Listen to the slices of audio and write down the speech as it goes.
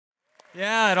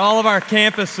Yeah, at all of our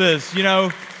campuses,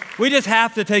 we just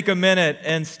have to take a minute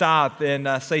and stop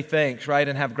and say thanks, right?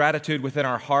 And have gratitude within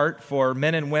our heart for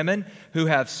men and women who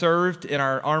have served in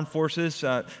our armed forces.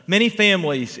 Many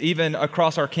families, even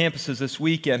across our campuses this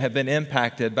weekend, have been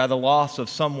impacted by the loss of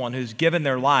someone who's given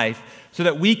their life so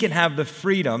that we can have the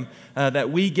freedom that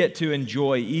we get to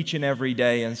enjoy each and every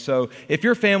day. And so if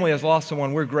your family has lost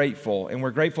someone, we're grateful. And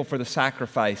we're grateful for the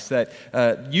sacrifice that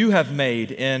you have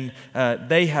made and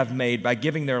they have made by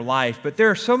giving their life. But there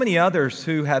are so many others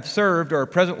who have served or are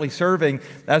presently serving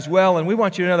as well. And we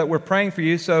want you to know that we're praying for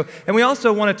you. And we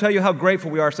also want to tell you how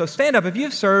grateful we are. So stand up. If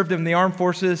you've served in the armed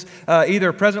forces,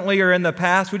 either presently or in the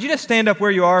past, would you just stand up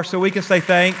where you are so we can say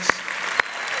thanks?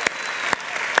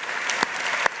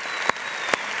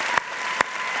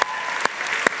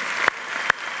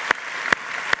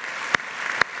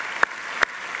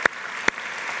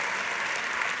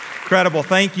 Incredible.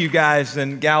 Thank you guys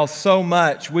and gals so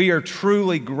much. We are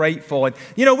truly grateful. And,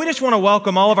 we just want to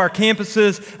welcome all of our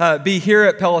campuses, be here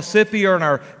at Pellissippi or on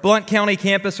our Blount County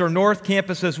campus or North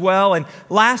Campus as well. And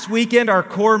last weekend, our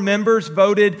core members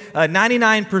voted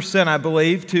 99%, I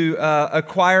believe, to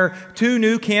acquire 2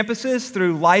 new campuses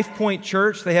through Life Point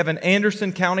Church. They have an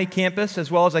Anderson County campus as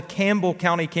well as a Campbell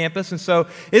County campus. And so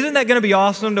isn't that going to be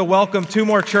awesome to welcome 2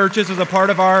 more churches as a part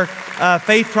of our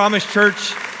Faith Promise Church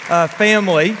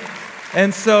family?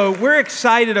 And so we're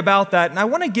excited about that. And I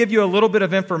want to give you a little bit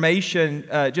of information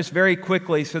just very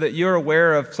quickly so that you're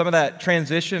aware of some of that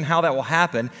transition, how that will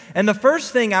happen. And the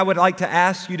first thing I would like to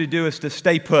ask you to do is to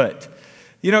stay put.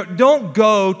 Don't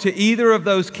go to either of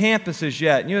those campuses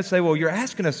yet. And you would say, well, you're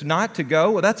asking us not to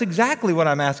go. Well, that's exactly what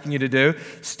I'm asking you to do.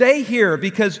 Stay here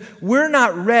because we're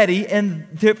not ready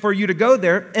for you to go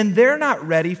there, and they're not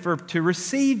ready to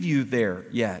receive you there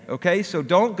yet, okay? So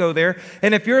don't go there.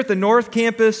 And if you're at the North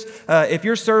Campus, if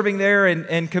you're serving there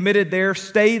and committed there,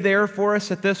 stay there for us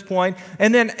at this point.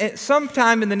 And then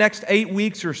sometime in the next 8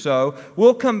 weeks or so,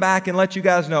 we'll come back and let you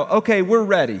guys know, okay, we're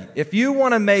ready. If you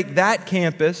want to make that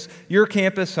campus your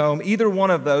campus home, either one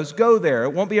of those, go there.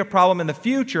 It won't be a problem in the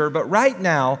future, but right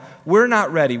now, we're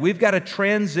not ready. We've got to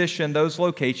transition those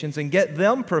locations and get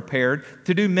them prepared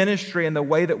to do ministry in the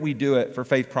way that we do it for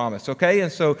Faith Promise, okay?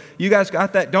 And so you guys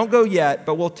got that? Don't go yet,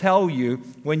 but we'll tell you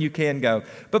when you can go.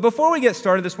 But before we get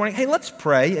started this morning, hey, let's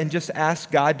pray and just ask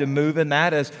God to move in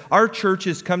that as our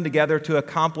churches come together to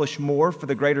accomplish more for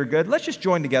the greater good. Let's just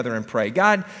join together and pray.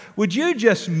 God, would you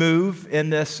just move in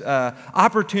this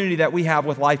opportunity that we have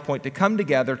with Life Point to come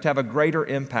together to have a greater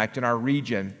impact in our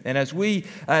region. And as we,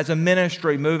 as a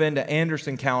ministry, move into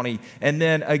Anderson County and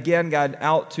then again, God,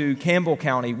 out to Campbell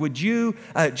County, would you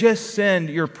just send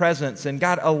your presence and,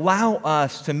 God, allow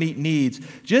us to meet needs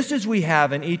just as we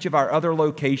have in each of our other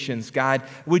locations, God.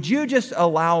 Would you just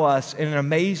allow us in an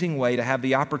amazing way to have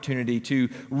the opportunity to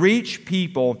reach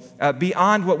people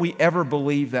beyond what we ever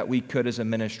believed that we could as a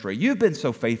ministry. You've been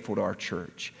so faithful to our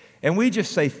church. And we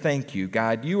just say thank you,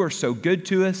 God. You are so good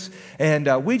to us,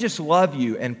 and we just love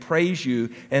you and praise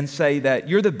you and say that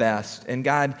you're the best. And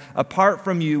God, apart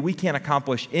from you, we can't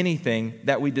accomplish anything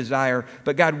that we desire.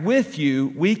 But God, with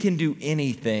you, we can do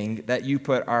anything that you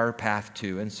put our path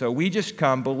to. And so we just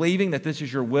come believing that this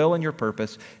is your will and your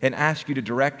purpose and ask you to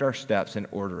direct our steps and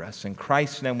order us. In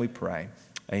Christ's name we pray.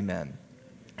 Amen.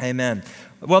 Amen.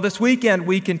 Well, this weekend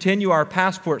we continue our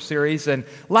Passport series, and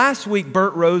last week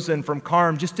Bert Rosen from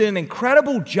Carm just did an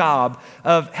incredible job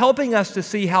of helping us to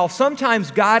see how sometimes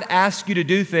God asks you to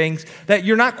do things that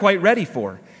you're not quite ready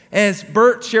for. As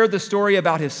Bert shared the story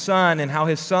about his son and how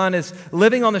his son is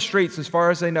living on the streets as far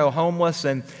as they know, homeless,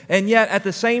 and yet at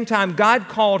the same time God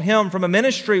called him from a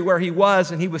ministry where he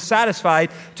was and he was satisfied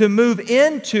to move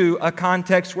into a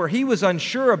context where he was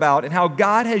unsure about, and how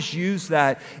God has used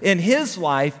that in his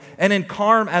life and in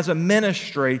Carm as a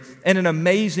ministry in an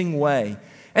amazing way.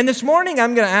 And this morning,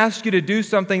 I'm going to ask you to do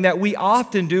something that we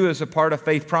often do as a part of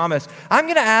Faith Promise. I'm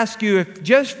going to ask you if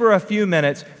just for a few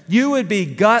minutes, you would be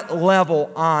gut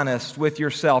level honest with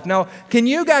yourself. Now, can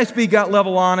you guys be gut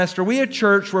level honest? Are we a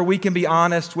church where we can be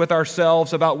honest with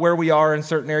ourselves about where we are in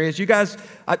certain areas? You guys,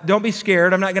 don't be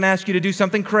scared. I'm not going to ask you to do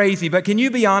something crazy, but can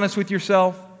you be honest with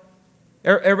yourself?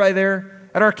 Everybody there?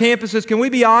 At our campuses, can we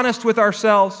be honest with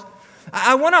ourselves?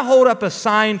 I want to hold up a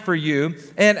sign for you,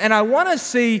 and I want to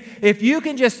see if you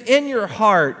can just in your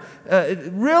heart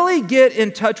really get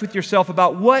in touch with yourself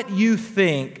about what you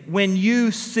think when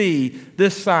you see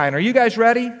this sign. Are you guys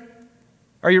ready?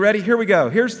 Are you ready? Here we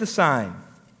go. Here's the sign.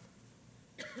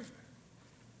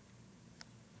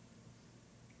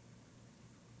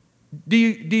 Do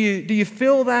you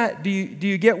feel that? Do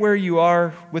you get where you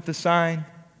are with the sign?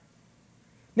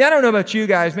 Now, I don't know about you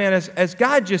guys, man, as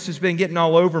God just has been getting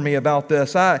all over me about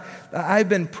this, I've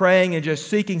been praying and just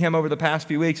seeking Him over the past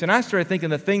few weeks, and I started thinking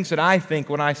the things that I think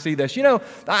when I see this.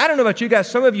 I don't know about you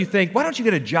guys, some of you think, why don't you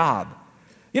get a job?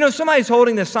 Somebody's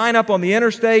holding the sign up on the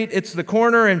interstate, it's the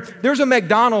corner, and there's a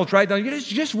McDonald's right down. You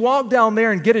just walk down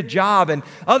there and get a job. And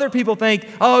other people think,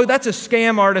 oh, that's a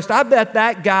scam artist. I bet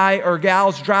that guy or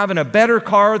gal's driving a better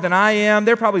car than I am.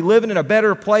 They're probably living in a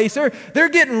better place. They're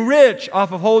getting rich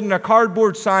off of holding a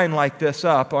cardboard sign like this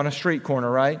up on a street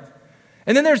corner, right?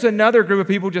 And then there's another group of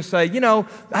people just say,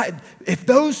 if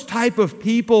those type of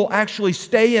people actually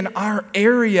stay in our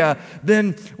area,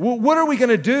 then what are we going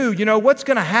to do? What's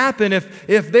going to happen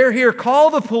if they're here?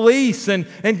 Call the police and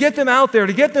get them out there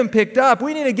to get them picked up.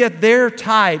 We need to get their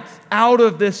type out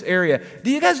of this area.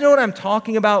 Do you guys know what I'm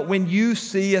talking about when you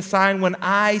see a sign, when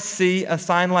I see a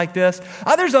sign like this?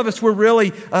 Others of us were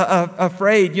really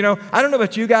afraid. I don't know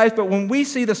about you guys, but when we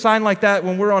see the sign like that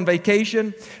when we're on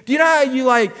vacation, do you know how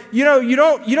you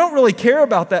don't really care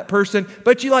about that person,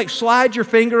 but you slide your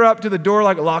finger up to the door,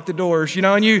 lock the doors,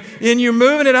 and you're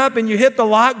moving it up and you hit the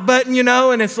lock button,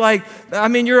 and it's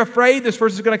you're afraid this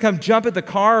person's going to come jump at the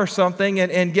car or something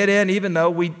and get in, even though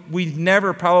we've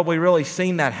never probably really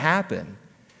seen that happen.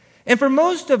 And for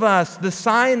most of us, the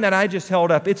sign that I just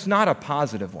held up, it's not a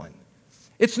positive one.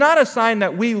 It's not a sign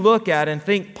that we look at and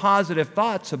think positive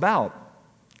thoughts about.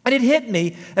 And it hit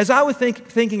me as I was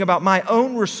thinking about my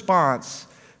own response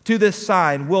to this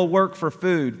sign, will work for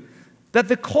food, that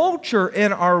the culture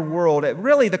in our world,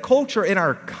 really the culture in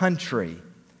our country,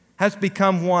 has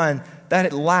become one that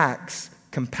it lacks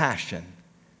compassion.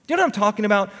 Do you know what I'm talking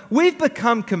about? We've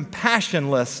become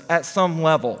compassionless at some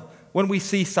level when we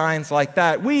see signs like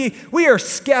that. We are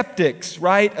skeptics,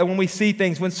 right? When we see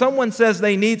things, when someone says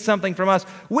they need something from us,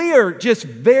 we are just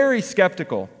very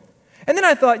skeptical. And then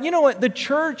I thought, you know what? The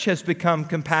church has become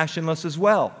compassionless as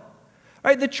well.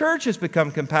 Right? The church has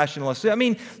become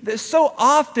compassionless. So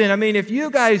often, if you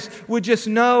guys would just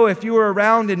know, if you were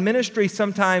around in ministry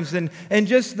sometimes and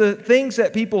just the things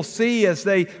that people see as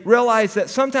they realize that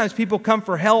sometimes people come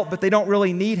for help, but they don't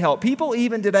really need help. People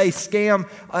even today scam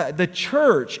the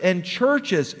church and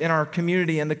churches in our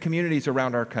community and the communities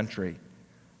around our country.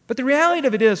 But the reality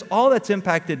of it is, all that's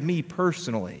impacted me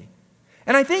personally,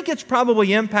 and I think it's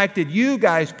probably impacted you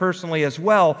guys personally as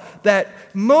well, that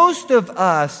most of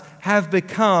us have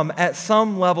become at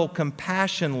some level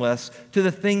compassionless to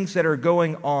the things that are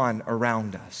going on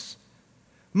around us.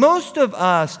 Most of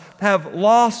us have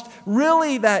lost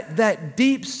really that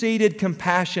deep-seated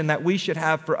compassion that we should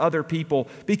have for other people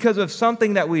because of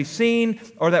something that we've seen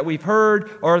or that we've heard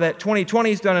or that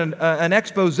 2020's done an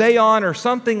expose on or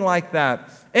something like that.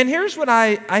 And here's what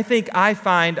I think I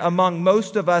find among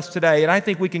most of us today, and I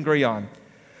think we can agree on.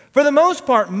 For the most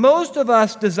part, most of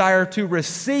us desire to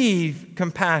receive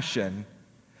compassion,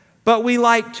 but we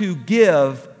like to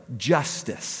give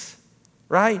justice,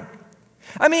 right?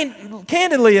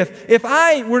 Candidly, if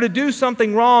I were to do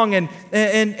something wrong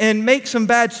and make some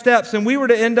bad steps and we were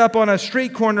to end up on a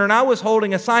street corner and I was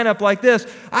holding a sign up like this,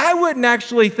 I wouldn't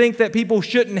actually think that people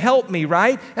shouldn't help me,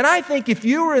 right? And I think if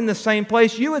you were in the same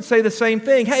place, you would say the same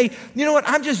thing. Hey, you know what?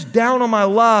 I'm just down on my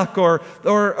luck or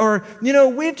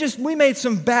we made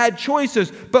some bad choices.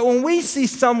 But when we see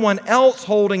someone else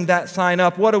holding that sign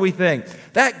up, what do we think?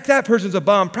 That person's a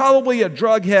bum, probably a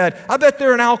drug head. I bet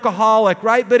they're an alcoholic,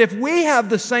 right? But if we have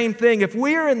the same thing, if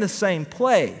we're in the same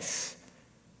place,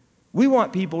 we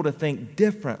want people to think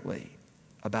differently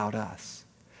about us.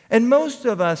 And most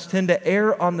of us tend to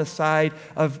err on the side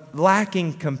of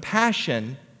lacking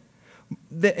compassion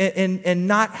and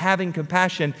not having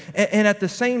compassion. And at the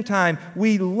same time,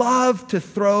 we love to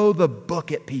throw the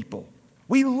book at people.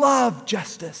 We love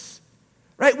justice.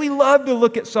 Right? We love to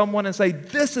look at someone and say,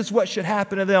 this is what should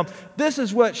happen to them. This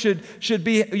is what should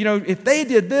be, if they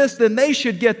did this, then they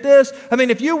should get this.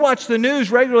 If you watch the news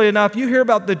regularly enough, you hear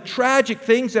about the tragic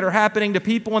things that are happening to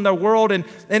people in the world and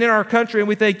in our country, and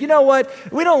we think, you know what?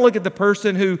 We don't look at the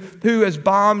person who has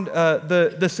bombed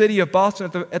the city of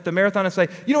Boston at the marathon and say,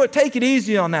 you know what, take it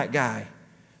easy on that guy.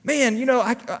 Man,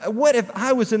 what if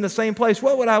I was in the same place?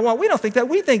 What would I want? We don't think that.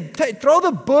 We think, throw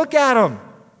the book at him.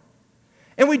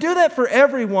 And we do that for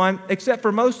everyone, except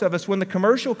for most of us, when the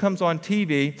commercial comes on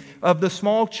TV of the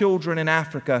small children in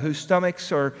Africa whose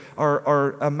stomachs are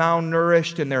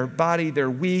malnourished and their body,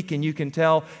 they're weak, and you can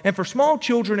tell. And for small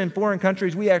children in foreign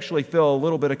countries, we actually feel a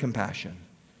little bit of compassion.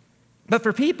 But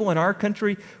for people in our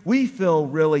country, we feel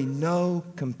really no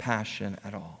compassion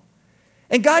at all.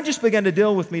 And God just began to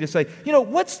deal with me to say,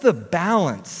 what's the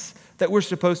balance that we're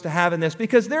supposed to have in this?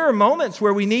 Because there are moments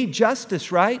where we need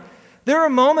justice, right? There are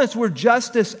moments where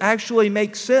justice actually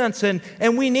makes sense, and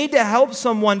we need to help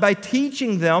someone by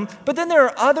teaching them. But then there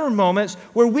are other moments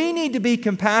where we need to be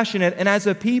compassionate, and as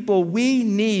a people, we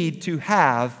need to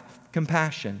have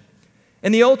compassion.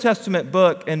 In the Old Testament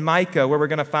book in Micah, where we're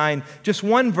going to find just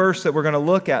one verse that we're going to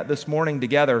look at this morning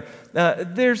together,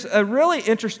 there's a really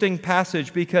interesting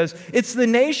passage because it's the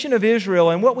nation of Israel,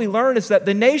 and what we learn is that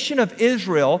the nation of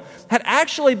Israel had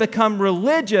actually become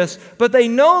religious, but they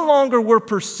no longer were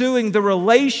pursuing the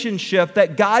relationship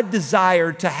that God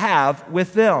desired to have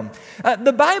with them.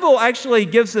 The Bible actually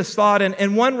gives this thought,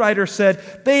 and one writer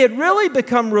said they had really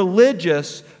become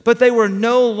religious, but they were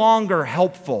no longer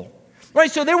helpful. Right,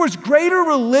 so there was greater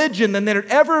religion than there had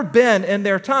ever been in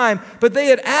their time, but they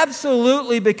had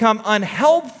absolutely become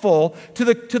unhelpful to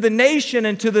the nation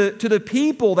and to the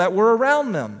people that were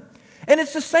around them. And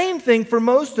it's the same thing for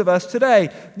most of us today.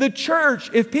 The church,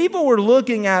 if people were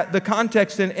looking at the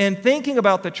context and thinking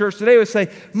about the church today, would say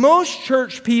most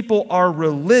church people are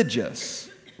religious,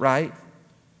 right?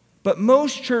 But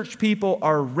most church people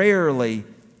are rarely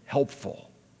helpful.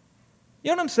 You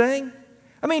know what I'm saying?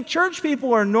 I mean, church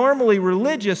people are normally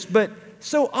religious, but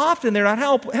so often they're not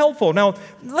helpful. Now,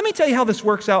 let me tell you how this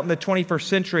works out in the 21st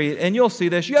century, and you'll see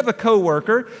this. You have a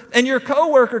coworker, and your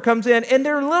coworker comes in, and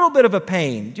they're a little bit of a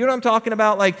pain. Do you know what I'm talking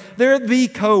about? Like, they're the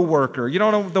coworker. You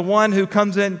don't know the one who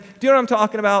comes in. Do you know what I'm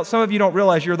talking about? Some of you don't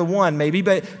realize you're the one, maybe,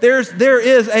 but there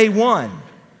is a one.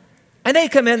 And they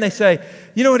come in, they say,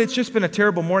 you know what, it's just been a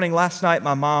terrible morning. Last night,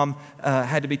 my mom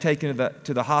had to be taken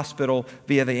to the hospital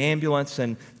via the ambulance,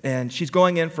 and she's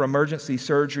going in for emergency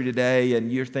surgery today,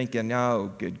 and you're thinking,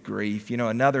 oh, good grief, you know,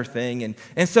 another thing.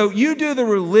 And so you do the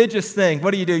religious thing.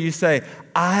 What do? You say,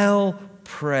 I'll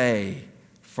pray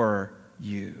for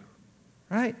you.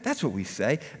 Right? That's what we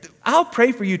say. I'll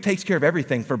pray for you takes care of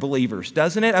everything for believers,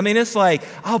 doesn't it? I mean, it's like,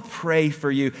 I'll pray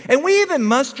for you. And we even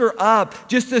muster up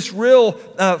just this real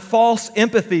false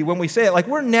empathy when we say it. Like,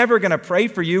 we're never going to pray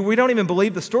for you. We don't even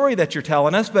believe the story that you're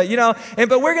telling us, but,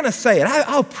 but we're going to say it.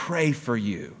 I'll pray for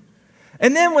you.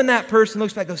 And then when that person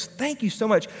looks back and goes, thank you so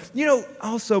much. You know,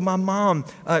 also my mom,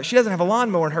 she doesn't have a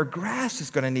lawnmower and her grass is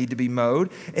going to need to be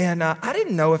mowed. And I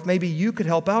didn't know if maybe you could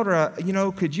help out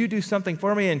or, could you do something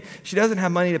for me? And she doesn't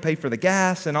have money to pay for the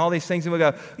gas and all these things. And we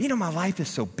go, my life is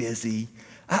so busy.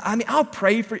 I'll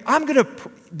pray for you.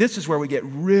 This is where we get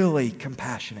really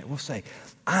compassionate. We'll say,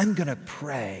 I'm going to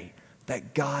pray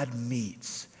that God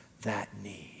meets that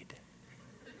need.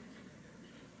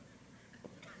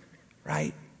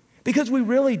 Right? Because we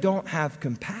really don't have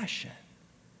compassion.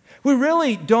 We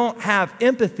really don't have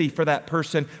empathy for that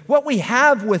person. What we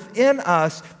have within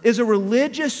us is a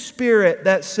religious spirit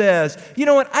that says, you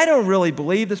know what, I don't really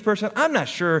believe this person. I'm not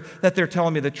sure that they're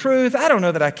telling me the truth. I don't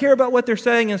know that I care about what they're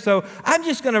saying. And so I'm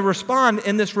just going to respond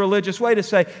in this religious way to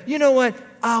say, you know what,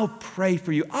 I'll pray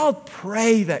for you. I'll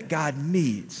pray that God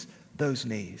meets those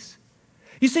needs.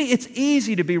 You see, it's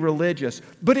easy to be religious,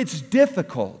 but it's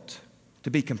difficult to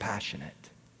be compassionate.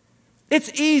 It's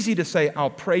easy to say, I'll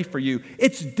pray for you.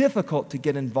 It's difficult to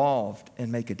get involved and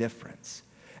make a difference.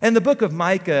 And the book of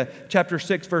Micah, chapter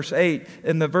 6, verse 8,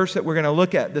 and the verse that we're going to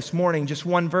look at this morning, just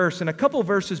one verse, and a couple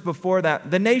verses before that,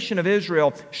 the nation of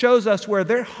Israel shows us where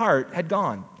their heart had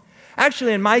gone.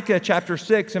 Actually, in Micah chapter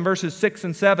 6 and verses 6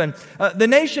 and 7, the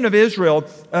nation of Israel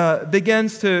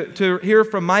begins to hear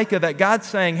from Micah that God's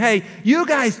saying, hey, you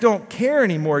guys don't care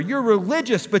anymore. You're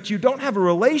religious, but you don't have a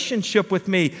relationship with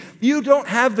me. You don't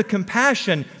have the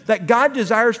compassion that God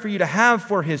desires for you to have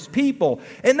for his people.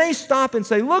 And they stop and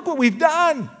say, look what we've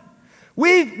done.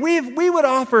 We would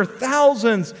offer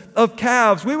thousands of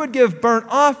calves. We would give burnt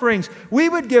offerings. We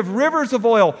would give rivers of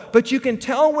oil. But you can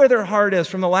tell where their heart is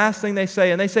from the last thing they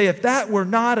say. And they say, if that were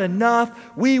not enough,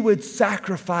 we would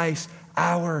sacrifice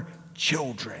our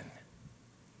children.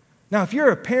 Now, if you're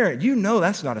a parent, you know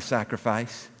that's not a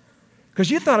sacrifice.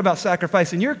 Because you thought about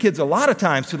sacrificing your kids a lot of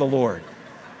times to the Lord.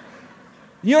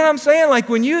 You know what I'm saying? Like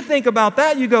when you think about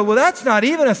that, you go, well, that's not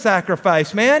even a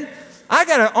sacrifice, man.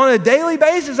 On a daily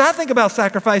basis, I think about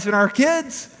sacrificing our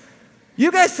kids. You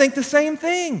guys think the same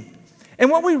thing. And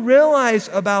what we realize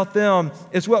about them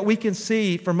is what we can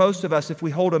see for most of us if we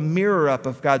hold a mirror up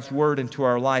of God's word into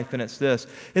our life, and it's this,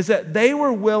 is that they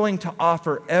were willing to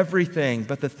offer everything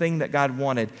but the thing that God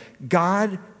wanted.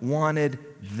 God wanted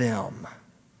them.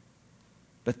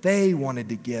 But they wanted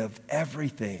to give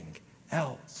everything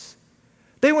else.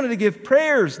 They wanted to give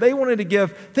prayers. They wanted to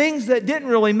give things that didn't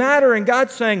really matter. And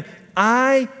God's saying,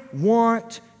 I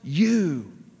want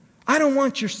you. I don't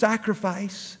want your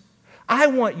sacrifice. I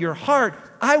want your heart.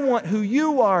 I want who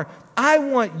you are. I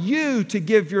want you to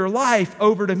give your life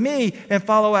over to me and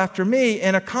follow after me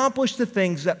and accomplish the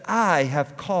things that I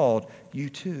have called you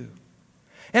to.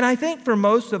 And I think for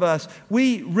most of us,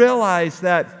 we realize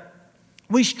that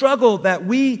we struggle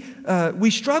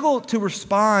to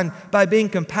respond by being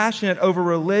compassionate over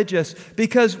religious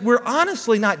because we're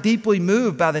honestly not deeply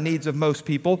moved by the needs of most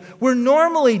people. We're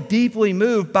normally deeply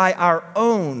moved by our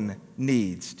own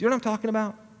needs. Do you know what I'm talking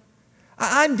about?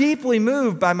 I'm deeply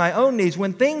moved by my own needs.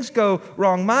 When things go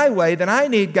wrong my way, then I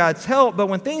need God's help. But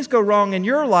when things go wrong in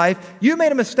your life, you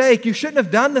made a mistake. You shouldn't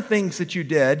have done the things that you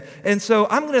did. And so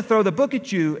I'm going to throw the book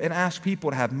at you and ask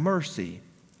people to have mercy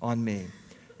on me.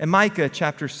 In Micah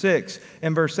chapter 6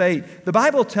 and verse 8, the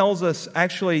Bible tells us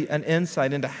actually an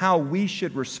insight into how we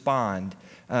should respond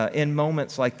in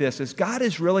moments like this, as God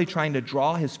is really trying to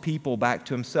draw his people back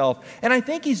to himself. And I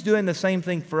think he's doing the same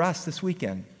thing for us this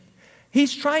weekend.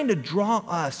 He's trying to draw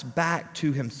us back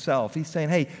to himself. He's saying,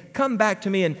 hey, come back to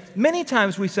me. And many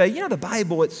times we say, the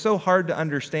Bible, it's so hard to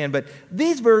understand. But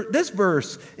this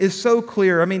verse is so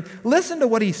clear. I mean, listen to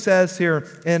what he says here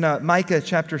in Micah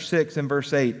chapter 6 and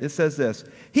verse 8. It says this,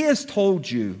 he has told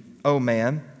you, O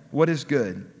man, what is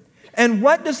good. And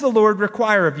what does the Lord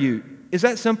require of you? Is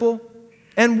that simple?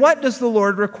 And what does the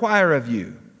Lord require of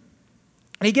you?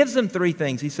 And he gives them three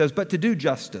things. He says, but to do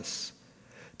justice,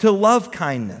 to love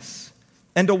kindness,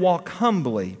 and to walk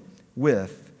humbly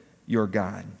with your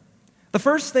God. The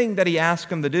first thing that he asked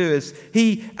them to do is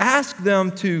he asked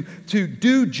them to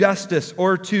do justice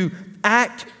or to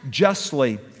act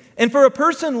justly. And for a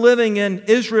person living in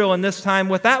Israel in this time,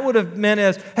 what that would have meant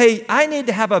is, hey, I need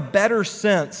to have a better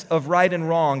sense of right and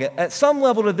wrong at some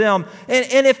level to them.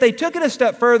 And if they took it a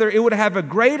step further, it would have a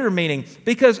greater meaning,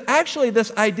 because actually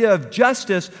this idea of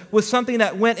justice was something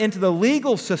that went into the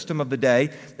legal system of the day.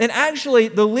 And actually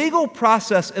the legal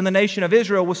process in the nation of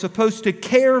Israel was supposed to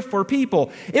care for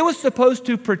people. It was supposed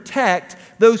to protect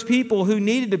those people who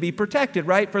needed to be protected,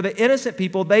 right? For the innocent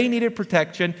people, they needed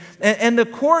protection. And the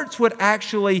courts would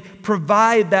actually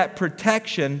provide that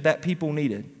protection that people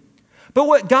needed. But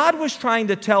what God was trying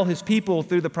to tell his people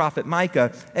through the prophet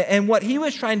Micah, and what he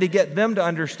was trying to get them to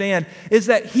understand, is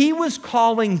that he was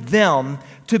calling them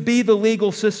to be the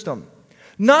legal system.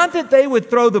 Not that they would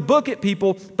throw the book at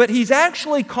people, but he's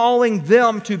actually calling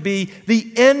them to be the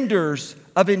enders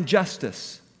of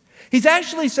injustice. He's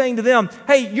actually saying to them,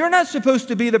 hey, you're not supposed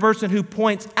to be the person who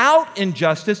points out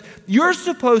injustice. You're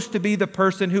supposed to be the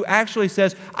person who actually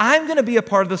says, I'm going to be a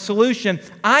part of the solution.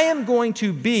 I am going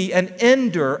to be an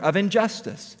ender of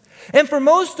injustice. And for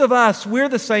most of us, we're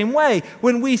the same way.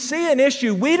 When we see an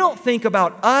issue, we don't think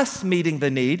about us meeting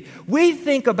the need. We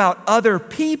think about other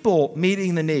people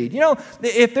meeting the need.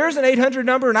 If there's an 800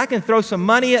 number and I can throw some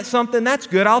money at something, that's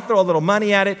good. I'll throw a little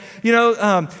money at it.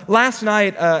 Last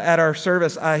night at our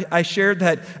service, I shared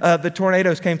that the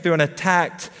tornadoes came through and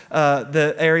attacked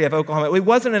the area of Oklahoma. It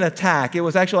wasn't an attack. It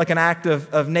was actually like an act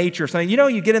of nature. So,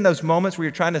 you get in those moments where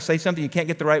you're trying to say something, you can't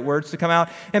get the right words to come out.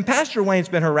 And Pastor Wayne's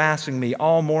been harassing me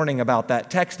all morning about that,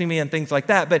 texting me and things like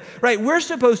that. But, right, we're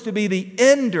supposed to be the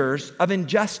enders of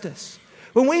injustice.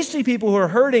 When we see people who are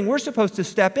hurting, we're supposed to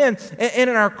step in. And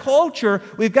in our culture,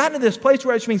 we've gotten to this place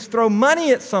where it just means throw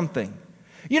money at something.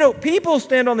 People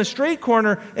stand on the street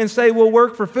corner and say, we'll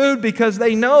work for food, because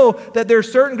they know that there's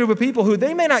a certain group of people who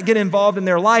they may not get involved in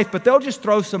their life, but they'll just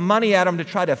throw some money at them to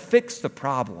try to fix the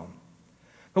problem.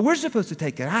 But we're supposed to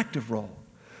take an active role.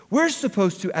 We're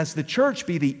supposed to, as the church,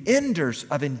 be the enders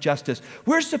of injustice.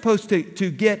 We're supposed to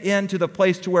get into the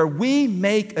place to where we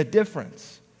make a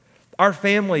difference. Our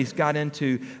families got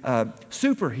into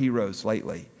superheroes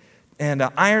lately. And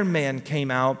Iron Man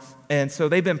came out, and so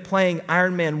they've been playing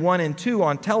Iron Man 1 and 2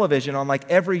 on television on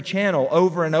like every channel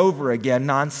over and over again,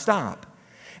 nonstop.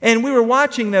 And we were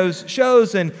watching those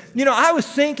shows, and, I was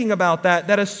thinking about that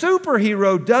a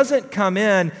superhero doesn't come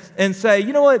in and say,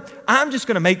 you know what, I'm just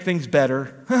going to make things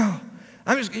better.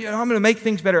 I'm going to make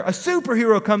things better. A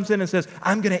superhero comes in and says,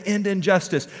 I'm going to end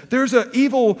injustice. There's an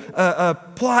evil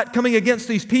plot coming against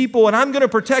these people, and I'm going to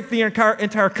protect the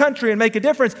entire country and make a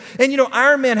difference. And,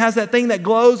 Iron Man has that thing that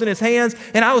glows in his hands,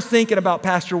 and I was thinking about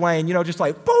Pastor Wayne, just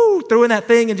like, boo, throwing that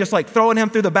thing and just like throwing him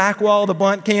through the back wall of the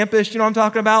Blunt campus. You know what I'm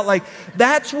talking about? Like,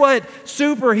 that's what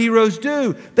superheroes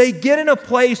do. They get in a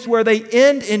place where they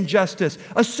end injustice.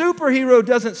 A superhero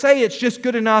doesn't say it's just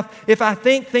good enough if I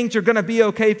think things are going to be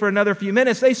okay for another few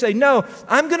minutes. They say, no,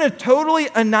 I'm going to totally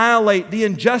annihilate the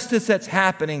injustice that's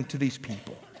happening to these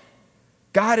people.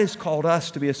 God has called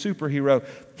us to be a superhero.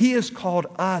 He has called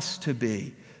us to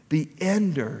be the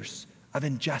enders of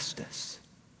injustice.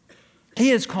 He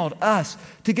has called us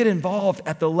to get involved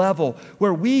at the level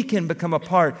where we can become a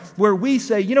part, where we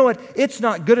say, you know what, it's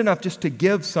not good enough just to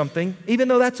give something, even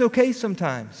though that's okay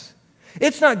sometimes.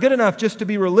 It's not good enough just to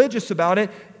be religious about it,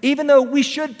 even though we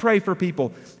should pray for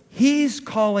people. He's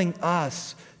calling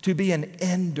us to be an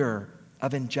ender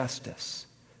of injustice,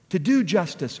 to do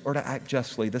justice or to act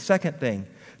justly. The second thing,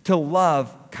 to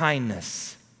love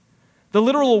kindness. The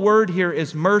literal word here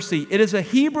is mercy. It is a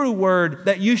Hebrew word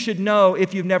that you should know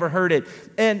if you've never heard it.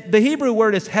 And the Hebrew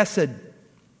word is hesed.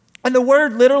 And the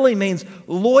word literally means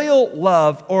loyal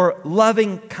love or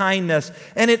loving kindness.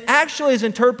 And it actually is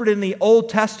interpreted in the Old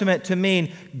Testament to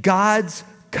mean God's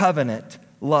covenant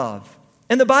love.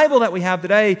 In the Bible that we have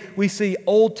today, we see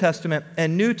Old Testament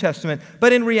and New Testament.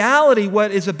 But in reality,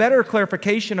 what is a better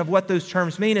clarification of what those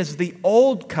terms mean is the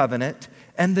Old Covenant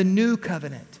and the New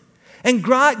Covenant. And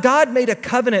God made a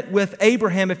covenant with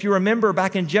Abraham, if you remember,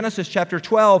 back in Genesis chapter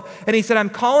 12. And he said, I'm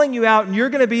calling you out, and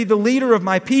you're going to be the leader of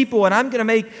my people, and I'm going to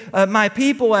make my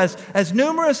people as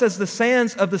numerous as the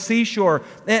sands of the seashore.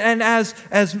 And as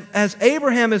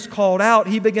Abraham is called out,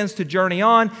 he begins to journey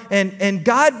on, and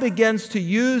God begins to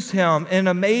use him in an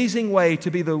amazing way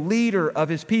to be the leader of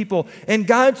his people. And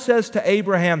God says to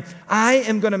Abraham, I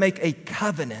am going to make a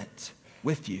covenant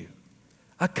with you.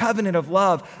 A covenant of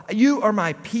love. You are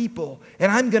my people,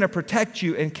 and I'm going to protect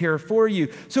you and care for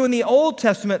you. So in the Old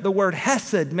Testament, the word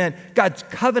hesed meant God's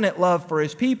covenant love for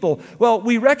his people. Well,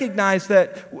 we recognize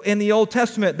that in the Old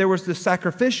Testament, there was this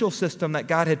sacrificial system that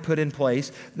God had put in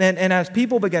place. And as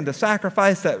people began to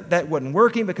sacrifice, that wasn't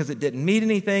working because it didn't mean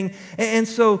anything. And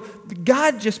so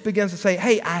God just begins to say,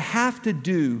 hey, I have to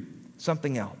do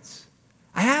something else.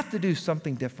 I have to do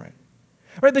something different.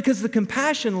 Right, because the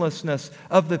compassionlessness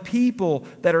of the people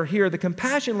that are here, the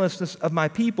compassionlessness of my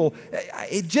people,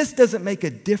 it just doesn't make a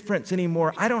difference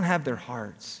anymore. I don't have their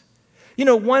hearts. You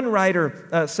know, one writer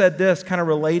said this, kind of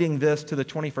relating this to the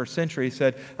 21st century. He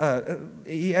said,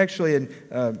 he actually,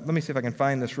 let me see if I can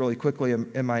find this really quickly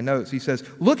in my notes. He says,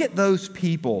 look at those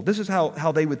people. This is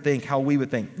how they would think, how we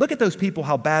would think. Look at those people,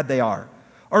 how bad they are.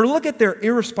 Or look at their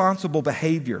irresponsible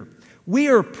behavior. We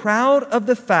are proud of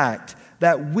the fact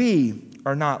that we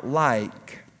are not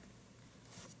like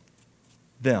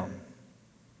them.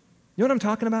 You know what I'm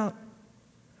talking about?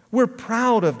 We're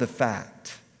proud of the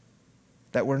fact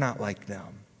that we're not like them.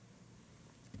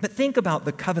 But think about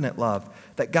the covenant love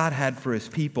that God had for his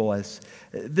people. As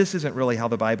this isn't really how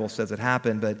the Bible says it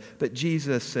happened, but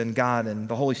Jesus and God and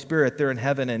the Holy Spirit, they're in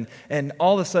heaven, and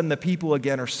all of a sudden the people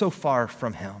again are so far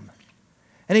from him.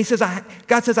 And he says,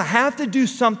 God says, I have to do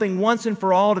something once and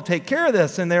for all to take care of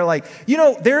this. And they're like, you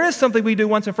know, there is something we do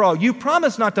once and for all. You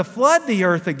promised not to flood the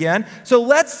earth again, so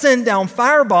let's send down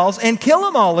fireballs and kill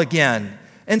them all again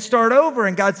and start over.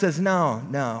 And God says,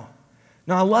 no,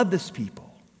 I love this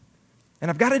people.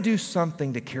 And I've got to do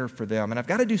something to care for them. And I've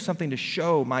got to do something to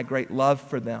show my great love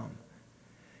for them.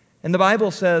 And the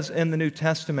Bible says in the New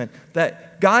Testament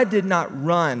that God did not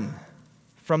run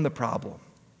from the problem,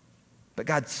 but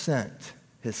God sent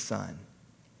his son.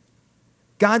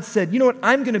 God said, you know what?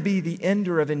 I'm going to be the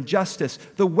ender of injustice.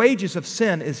 The wages of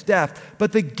sin is death,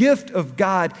 but the gift of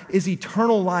God is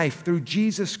eternal life through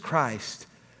Jesus Christ,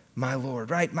 my Lord,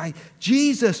 right?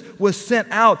 Jesus was sent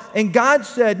out, and God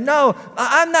said, no,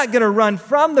 I'm not going to run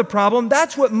from the problem.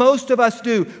 That's what most of us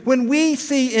do. When we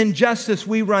see injustice,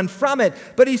 we run from it.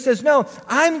 But he says, no,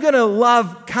 I'm going to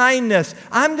love kindness.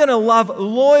 I'm going to love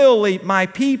loyally my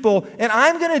people, and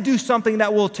I'm going to do something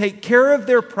that will take care of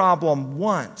their problem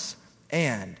once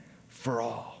and for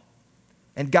all.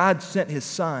 And God sent his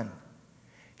son.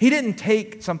 He didn't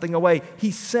take something away.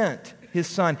 He sent his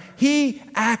son. He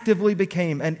actively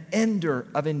became an ender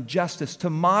of injustice to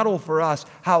model for us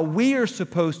how we are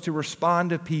supposed to respond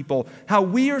to people, how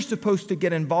we are supposed to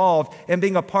get involved in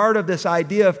being a part of this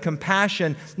idea of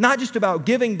compassion, not just about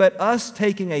giving, but us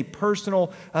taking a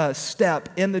personal step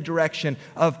in the direction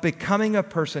of becoming a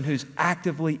person who's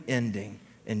actively ending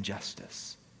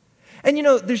injustice. And you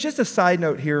know, there's just a side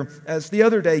note here. As the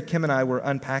other day, Kim and I were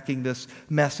unpacking this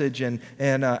message, and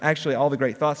actually all the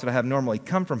great thoughts that I have normally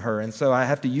come from her, and so I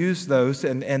have to use those,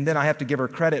 and then I have to give her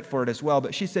credit for it as well.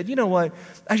 But she said, you know what,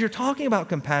 as you're talking about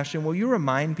compassion, will you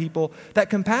remind people that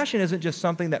compassion isn't just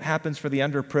something that happens for the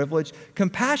underprivileged?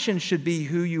 Compassion should be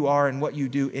who you are and what you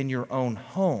do in your own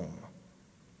home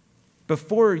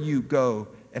before you go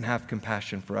and have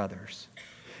compassion for others.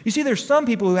 You see, there's some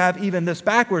people who have even this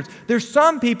backwards. There's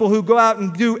some people who go out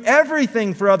and do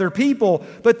everything for other people,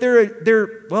 but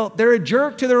they're a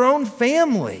jerk to their own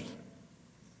family.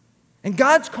 And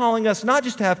God's calling us not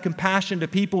just to have compassion to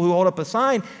people who hold up a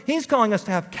sign. He's calling us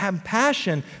to have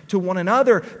compassion to one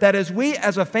another, that as we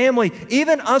as a family,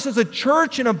 even us as a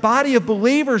church and a body of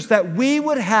believers, that we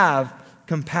would have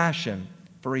compassion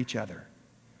for each other.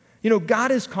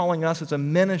 God is calling us as a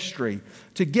ministry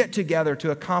to get together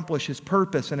to accomplish His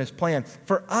purpose and His plan,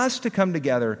 for us to come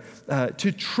together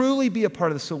to truly be a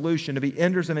part of the solution, to be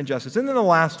enders of injustice. And then the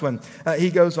last one, he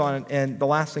goes on, and the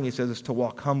last thing he says is to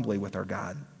walk humbly with our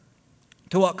God.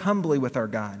 To walk humbly with our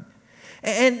God.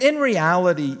 And in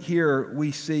reality here,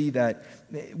 we see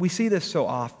this so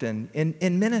often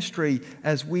in ministry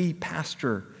as we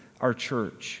pastor our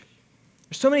church.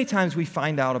 So many times we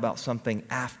find out about something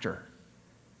after.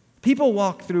 People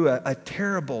walk through a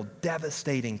terrible,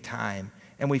 devastating time,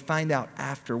 and we find out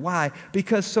after. Why?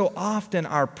 Because so often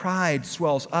our pride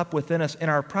swells up within us,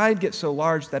 and our pride gets so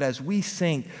large that as we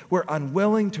sink, we're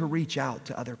unwilling to reach out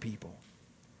to other people.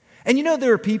 And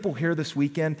there are people here this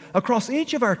weekend, across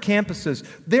each of our campuses,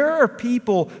 there are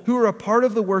people who are a part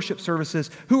of the worship services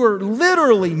who are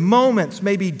literally moments,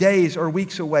 maybe days or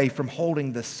weeks away from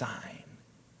holding the sign.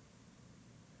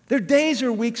 They're days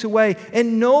or weeks away,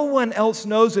 and no one else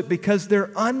knows it because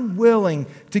they're unwilling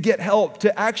to get help,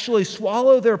 to actually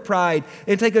swallow their pride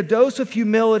and take a dose of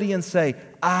humility and say,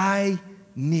 I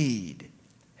need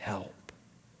help.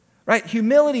 Right?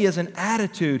 Humility is an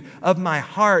attitude of my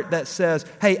heart that says,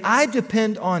 hey, I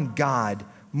depend on God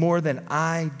more than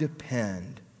I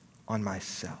depend on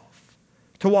myself.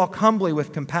 To walk humbly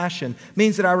with compassion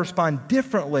means that I respond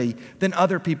differently than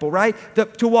other people, right?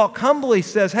 To walk humbly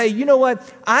says, hey, you know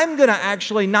what? I'm going to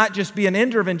actually not just be an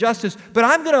ender of injustice, but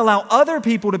I'm going to allow other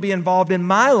people to be involved in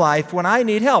my life when I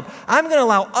need help. I'm going to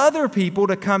allow other people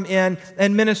to come in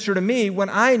and minister to me when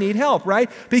I need help, right?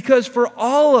 Because for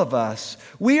all of us,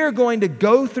 we are going to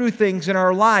go through things in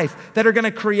our life that are going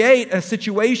to create a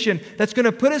situation that's going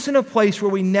to put us in a place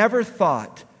where we never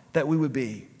thought that we would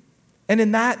be. And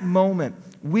in that moment,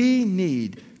 we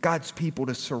need God's people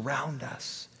to surround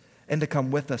us and to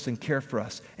come with us and care for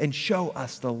us and show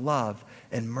us the love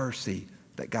and mercy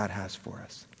that God has for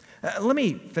us. Let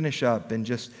me finish up and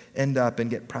just end up and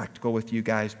get practical with you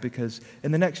guys, because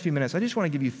in the next few minutes, I just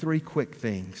want to give you 3 quick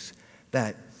things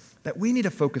that we need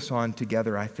to focus on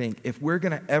together, I think, if we're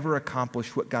going to ever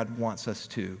accomplish what God wants us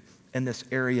to in this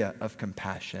area of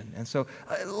compassion. And so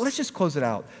let's just close it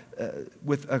out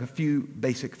with a few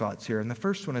basic thoughts here. And the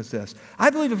first one is this. I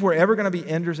believe if we're ever going to be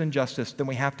enders in justice, then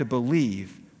we have to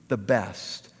believe the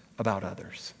best about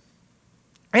others.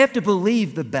 I have to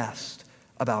believe the best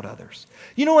about others.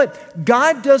 You know what?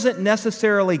 God doesn't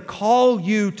necessarily call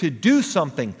you to do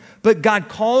something, but God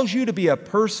calls you to be a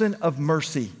person of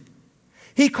mercy.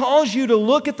 He calls you to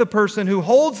look at the person who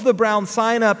holds the brown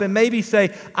sign up and maybe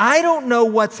say, I don't know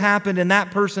what's happened in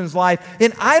that person's life,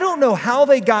 and I don't know how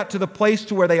they got to the place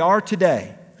to where they are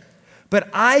today. But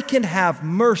I can have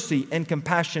mercy and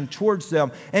compassion towards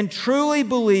them and truly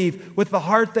believe with the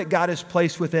heart that God has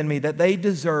placed within me that they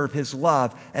deserve His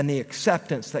love and the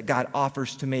acceptance that God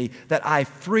offers to me, that I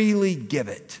freely give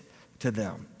it to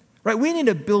them. Right? We need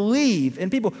to believe in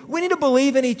people. We need to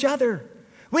believe in each other.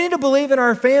 We need to believe in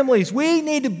our families. We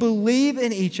need to believe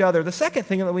in each other. The second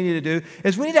thing that we need to do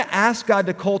is we need to ask God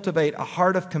to cultivate a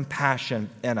heart of compassion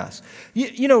in us.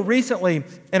 Recently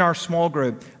in our small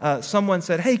group, someone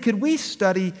said, hey, could we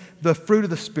study the fruit of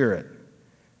the Spirit?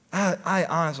 I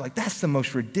honestly, that's the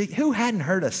most ridiculous. Who hadn't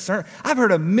heard a sermon? I've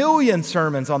heard 1 million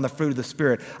sermons on the fruit of the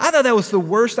Spirit. I thought that was the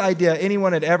worst idea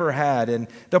anyone had ever had, and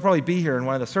they'll probably be here in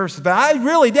one of the services. But I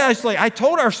really did. I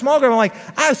told our small group,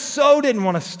 I so didn't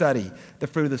want to study the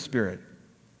fruit of the Spirit.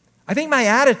 I think my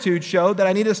attitude showed that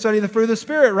I need to study the fruit of the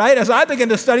Spirit, right? As I began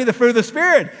to study the fruit of the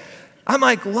Spirit, I'm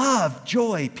like, love,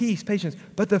 joy, peace, patience.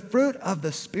 But the fruit of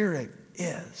the Spirit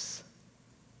is.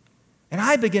 And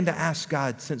I begin to ask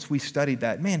God, since we studied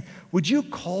that, man, would you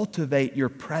cultivate your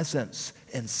presence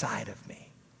inside of me?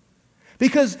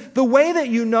 Because the way that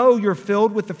you know you're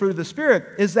filled with the fruit of the Spirit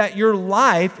is that your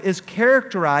life is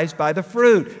characterized by the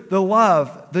fruit, the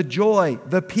love, the joy,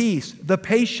 the peace, the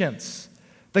patience,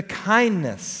 the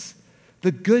kindness,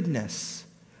 the goodness,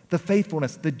 the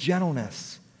faithfulness, the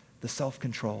gentleness, the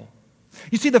self-control.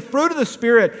 You see, the fruit of the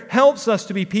Spirit helps us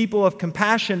to be people of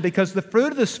compassion, because the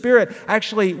fruit of the Spirit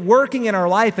actually working in our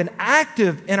life and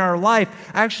active in our life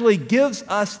actually gives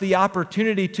us the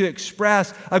opportunity to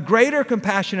express a greater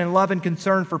compassion and love and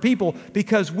concern for people,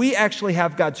 because we actually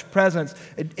have God's presence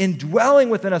indwelling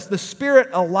within us, the Spirit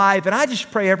alive. And I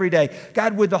just pray every day,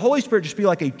 God, would the Holy Spirit just be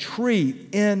like a tree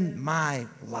in my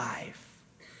life?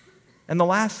 And the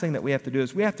last thing that we have to do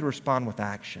is we have to respond with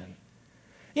action.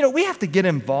 We have to get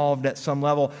involved at some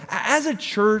level. As a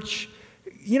church,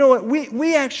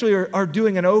 we actually are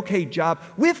doing an okay job.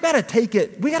 We've got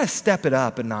to step it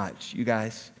up a notch, you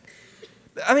guys.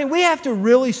 We have to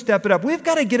really step it up. We've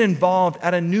got to get involved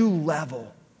at a new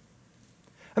level.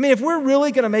 I mean, if we're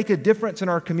really going to make a difference in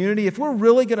our community, if we're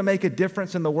really going to make a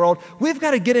difference in the world, we've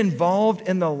got to get involved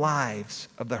in the lives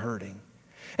of the hurting.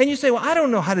 And you say, well, I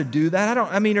don't know how to do that.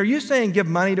 Are you saying give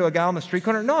money to a guy on the street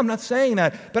corner? No, I'm not saying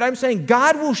that. But I'm saying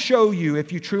God will show you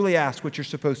if you truly ask what you're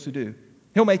supposed to do.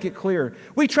 He'll make it clear.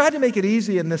 We tried to make it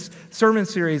easy in this sermon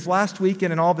series last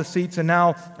weekend in all the seats, and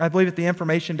now I believe at the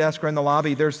information desk or in the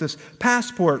lobby, there's this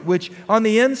passport, which on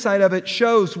the inside of it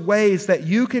shows ways that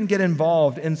you can get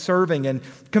involved in serving and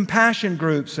compassion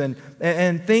groups and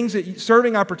things,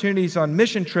 serving opportunities on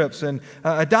mission trips and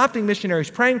adopting missionaries,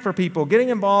 praying for people, getting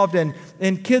involved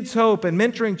in Kids Hope and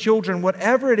mentoring children,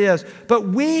 whatever it is. But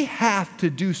we have to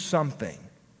do something.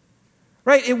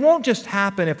 Right? It won't just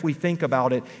happen if we think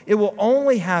about it. It will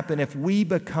only happen if we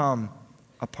become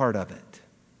a part of it.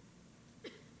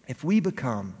 If we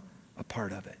become a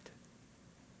part of it.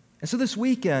 And so this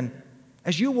weekend,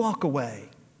 as you walk away,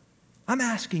 I'm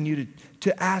asking you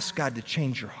to ask God to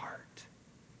change your heart.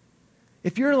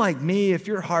 If you're like me, if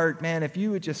your heart, man, if you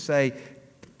would just say,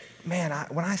 man,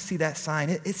 when I see that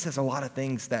sign, it says a lot of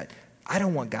things that I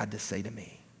don't want God to say to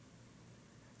me.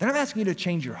 Then I'm asking you to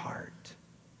change your heart.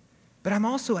 But I'm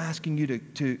also asking you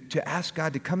to ask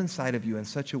God to come inside of you in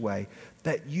such a way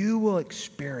that you will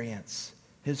experience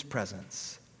His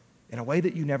presence in a way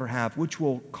that you never have, which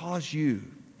will cause you,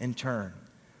 in turn,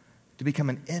 to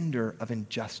become an ender of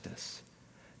injustice.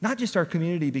 Not just our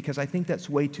community, because I think that's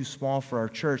way too small for our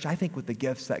church. I think with the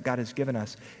gifts that God has given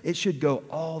us, it should go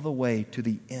all the way to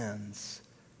the ends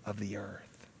of the earth.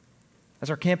 As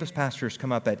our campus pastors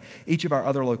come up at each of our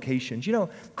other locations,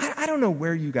 I don't know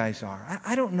where you guys are.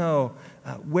 I don't know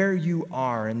where you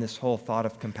are in this whole thought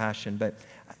of compassion. But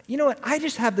you know what? I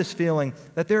just have this feeling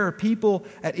that there are people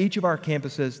at each of our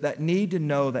campuses that need to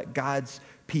know that God's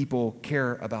people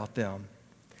care about them.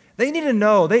 They need to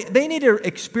know. They need to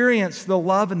experience the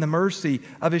love and the mercy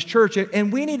of His church,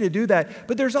 and we need to do that.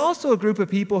 But there's also a group of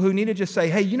people who need to just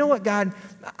say, hey, you know what, God?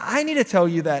 I need to tell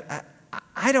you that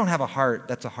I don't have a heart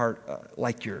that's a heart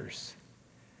like yours.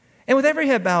 And with every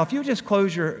head bow, if you would just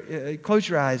close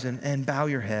your eyes and bow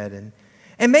your head.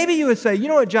 And maybe you would say, you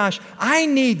know what, Josh, I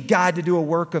need God to do a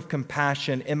work of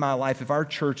compassion in my life if our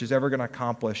church is ever going to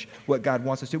accomplish what God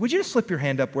wants us to. Would you just slip your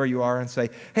hand up where you are and say,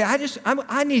 hey,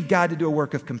 I need God to do a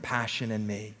work of compassion in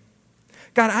me.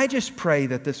 God, I just pray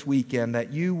that this weekend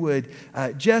that you would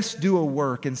just do a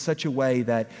work in such a way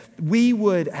that we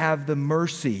would have the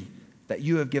mercy that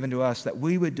you have given to us, that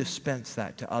we would dispense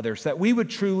that to others, that we would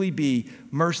truly be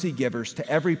mercy givers to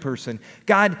every person.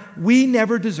 God, we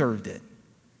never deserved it.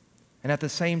 And at the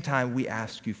same time, we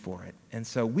ask you for it. And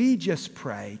so we just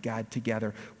pray, God,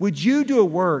 together, would you do a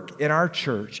work in our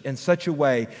church in such a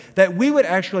way that we would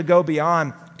actually go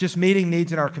beyond just meeting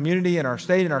needs in our community, in our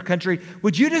state, in our country?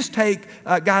 Would you just take,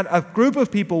 God, a group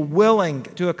of people willing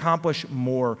to accomplish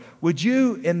more? Would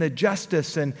you, in the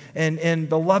justice and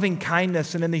the loving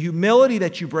kindness and in the humility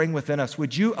that you bring within us,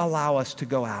 would you allow us to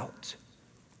go out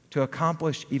to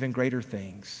accomplish even greater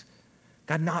things?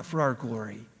 God, not for our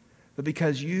glory, but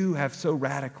because you have so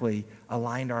radically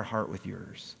aligned our heart with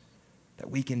yours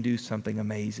that we can do something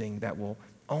amazing that will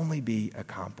only be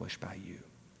accomplished by you.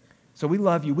 So we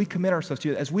love you. We commit ourselves to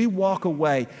you. As we walk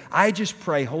away, I just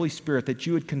pray, Holy Spirit, that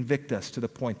you would convict us to the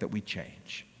point that we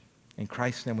change. In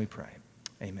Christ's name we pray.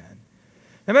 Amen.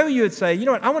 Now, maybe you would say, you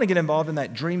know what, I want to get involved in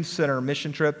that Dream Center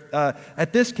mission trip.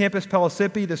 At this campus,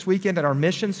 Pellissippi, this weekend at our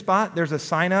mission spot, there's a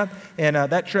sign up, and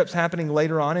that trip's happening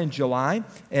later on in July,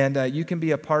 and you can be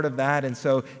a part of that. And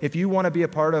so if you want to be a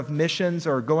part of missions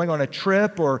or going on a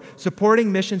trip or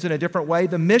supporting missions in a different way,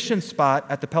 the mission spot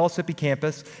at the Pellissippi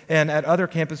campus and at other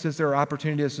campuses, there are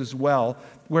opportunities as well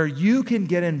where you can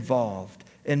get involved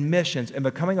in missions and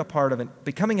becoming a part of it,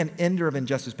 becoming an ender of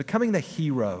injustice, becoming the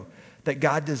hero that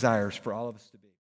God desires for all of us to be.